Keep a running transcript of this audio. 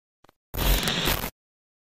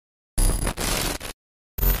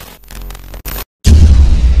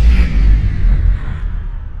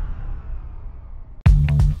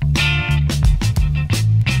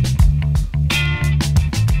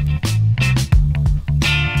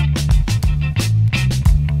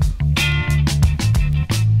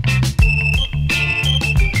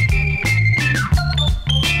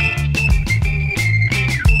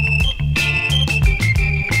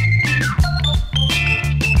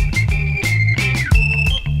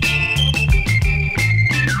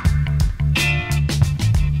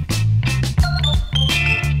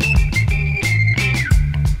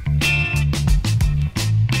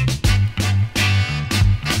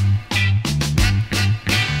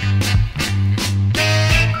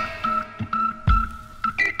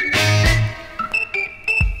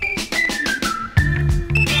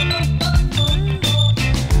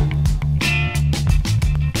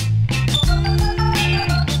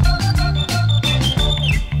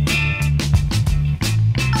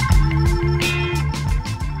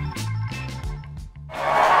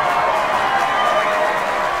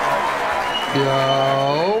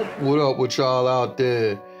with y'all out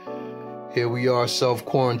there. Here we are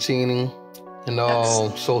self-quarantining and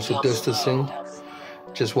social distancing.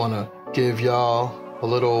 Just want to give y'all a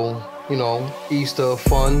little, Easter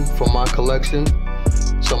fun from my collection.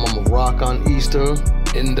 Some of them rock on Easter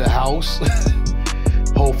in the house.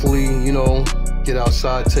 Hopefully, get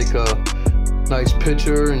outside, take a nice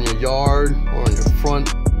picture in your yard or in your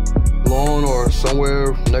front lawn or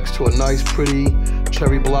somewhere next to a nice, pretty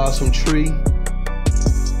cherry blossom tree.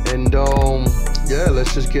 And yeah,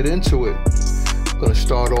 let's just get into it. I'm gonna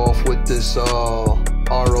start off with this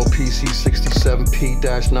ROPC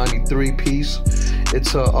 67P-93 piece.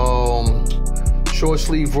 It's a short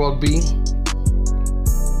sleeve rugby.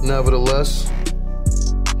 Nevertheless,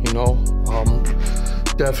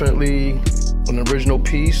 definitely an original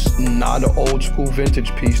piece, not an old school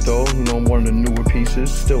vintage piece though. One of the newer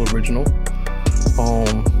pieces, still original.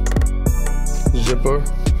 Zipper.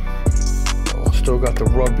 Still got the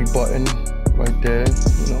rugby button right there,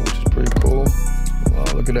 which is pretty cool.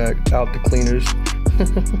 Look at that, out the cleaners.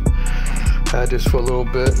 Had this for a little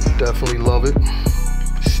bit, definitely love it.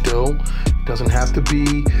 Still, doesn't have to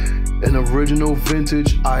be an original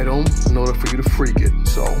vintage item in order for you to freak it.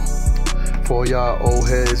 So, for y'all old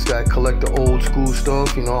heads that collect the old school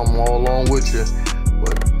stuff, I'm all along with you.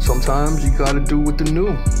 But sometimes you gotta do with the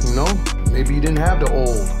new, Maybe you didn't have the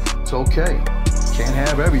old, it's okay. Can't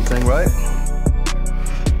have everything, right?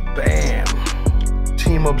 Bam!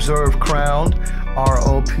 Team Observe crowned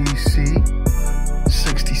ROPC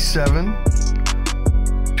 67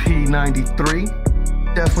 P93.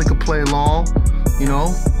 Definitely could play along,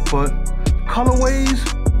 but colorways,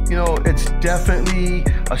 it's definitely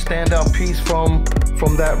a standout piece from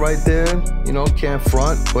that right there. Can't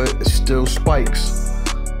front, but it still spikes.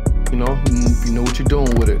 You know what you're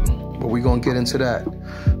doing with it. But we're gonna get into that.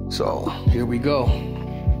 So here we go.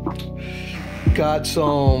 Got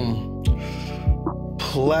some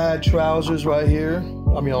plaid trousers right here.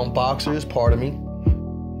 Boxers, pardon me.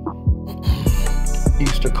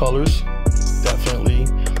 Easter colors, definitely,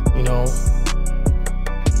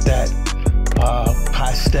 that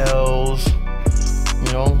pastels,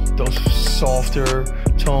 those softer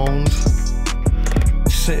tones.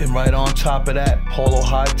 Sitting right on top of that polo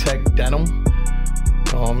high-tech denim.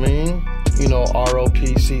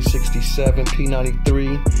 ROPC 67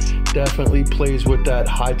 P93 definitely plays with that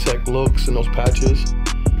high-tech looks and those patches.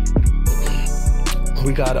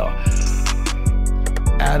 We got a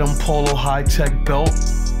Adam Polo high-tech belt.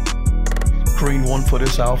 Green one for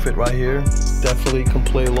this outfit right here. Definitely can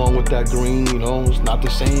play along with that green, it's not the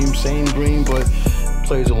same green, but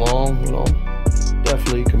plays along,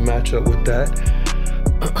 Definitely can match up with that.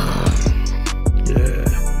 Yeah.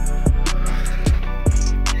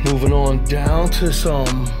 Moving on down to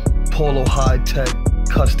some Polo high-tech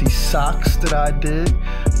custy socks that I did.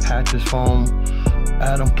 Patches from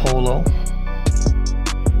Adam Polo.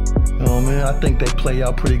 I think they play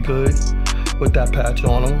out pretty good with that patch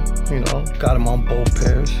on them. Got them on both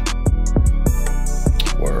pairs.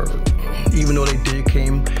 Word. Even though they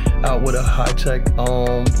came out with a high-tech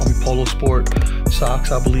Polo Sport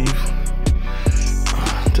socks, I believe.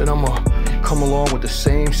 Then I'm gonna come along with the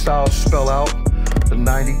same style spell out, the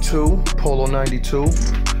 92, Polo 92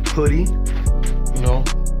 hoodie. In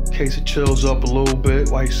case it chills up a little bit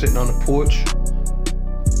while you're sitting on the porch.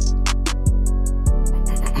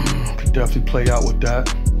 Could definitely play out with that.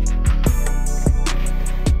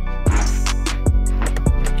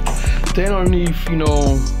 Then underneath,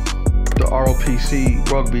 the ROPC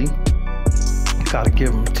rugby, gotta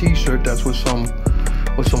give them a t-shirt that's with some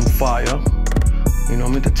fire.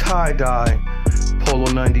 The tie-dye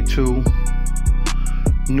Polo 92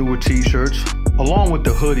 newer t-shirts, along with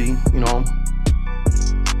the hoodie.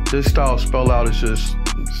 This style spell out is just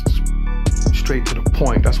straight to the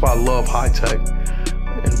point. That's why I love high-tech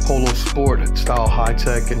and Polo Sport style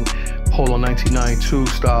high-tech and Polo 1992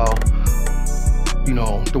 style.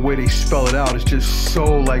 The way they spell it out is just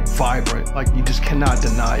so vibrant. You just cannot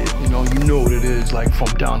deny it. You know what it is,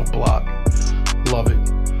 from down the block. Love it.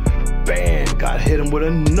 Bam! Got hit him with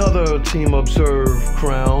another Team Observe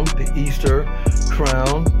crown, the Easter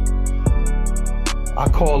crown. I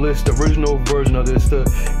call this the original version of this, the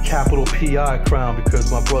capital PI crown, because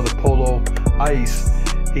my brother Polo Ice,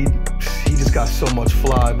 he just got so much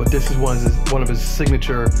fly. But this is one of his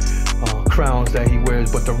signature crowns that he wears,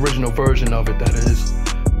 but the original version of it, that is.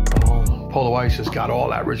 Polo Ice just got all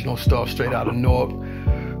that original stuff straight out of Newark.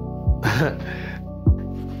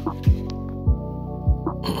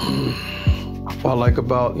 What I like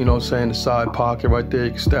about, the side pocket right there,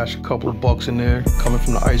 you can stash a couple of bucks in there, coming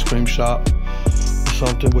from the ice cream shop, or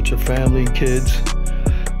something with your family, kids.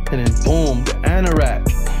 And then boom, the anorak.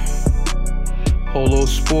 Polo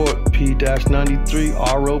Sport P-93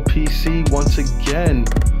 ROPC once again.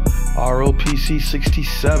 ROPC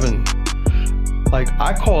 67. Like,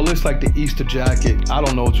 I call this like the Easter jacket. I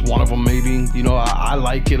don't know, it's one of them maybe. You know, I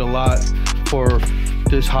like it a lot for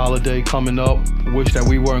this holiday coming up. Wish that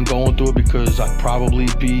we weren't going through it because I'd probably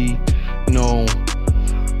be, you know,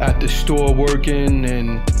 at the store working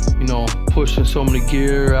and, you know, pushing so many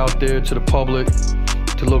gear out there to the public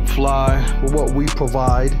to look fly with what we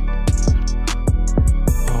provide.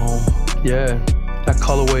 Yeah, that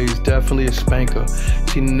colorway is definitely a spanker.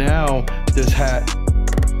 See, now this hat,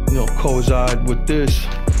 you know, coincide with this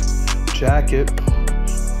jacket.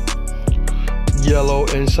 Yellow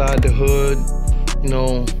inside the hood, you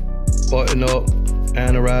know, button up,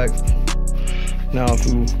 anorak. Now if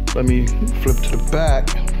you let me flip to the back.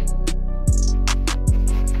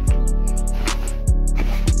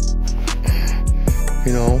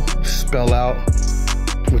 You know, spell out,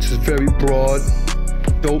 which is very broad.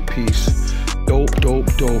 Dope piece. Dope, dope,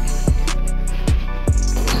 dope.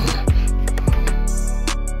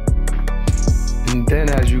 And then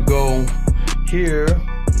as you go here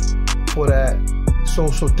for that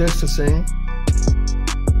social distancing,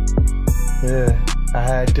 yeah, I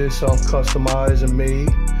had this customized and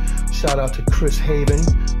made. Shout out to Chris Haven,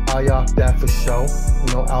 Ayak that for show.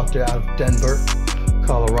 You know, out there out of Denver,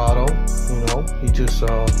 Colorado. You know, he just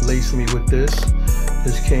laced me with this.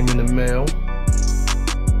 This came in the mail.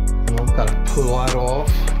 You know, gotta pull that off.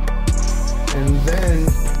 And then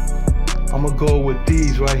I'm gonna go with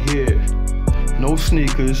these right here. No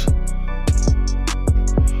sneakers.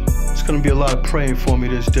 It's gonna be a lot of praying for me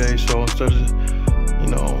this day. So instead of, you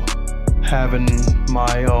know, having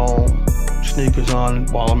my sneakers on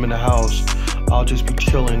while I'm in the house, I'll just be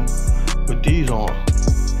chilling with these on.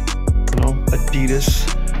 You know, Adidas.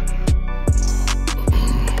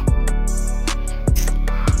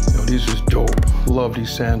 You know, these is dope. Love these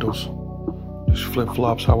sandals. Just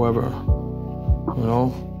flip-flops, however, you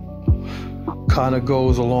know, kind of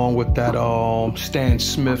goes along with that Stan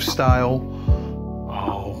Smith style.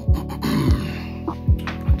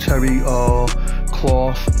 Terry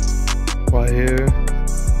cloth right here.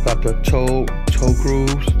 Got the toe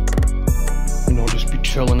grooves. You know, just be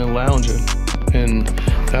chilling and lounging. And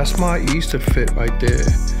that's my Easter fit right there.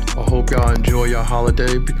 I hope y'all enjoy your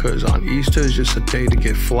holiday, because on Easter is just a day to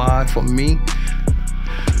get fly for me.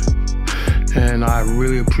 And I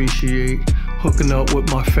really appreciate hooking up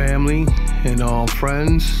with my family and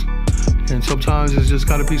friends. And sometimes it's just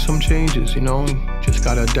gotta be some changes, you know? Just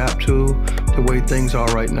gotta adapt to the way things are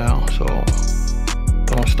right now. So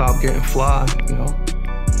don't stop getting fly, you know?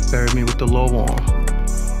 Bury me with the low on.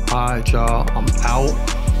 All right, y'all, I'm out.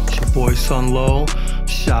 It's your boy Sun Low.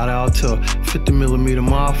 Shout out to 50mm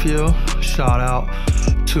Mafia. Shout out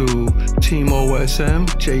to Team OSM,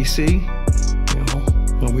 JC. You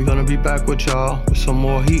know, and we're gonna be back with y'all with some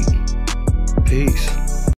more heat. Peace.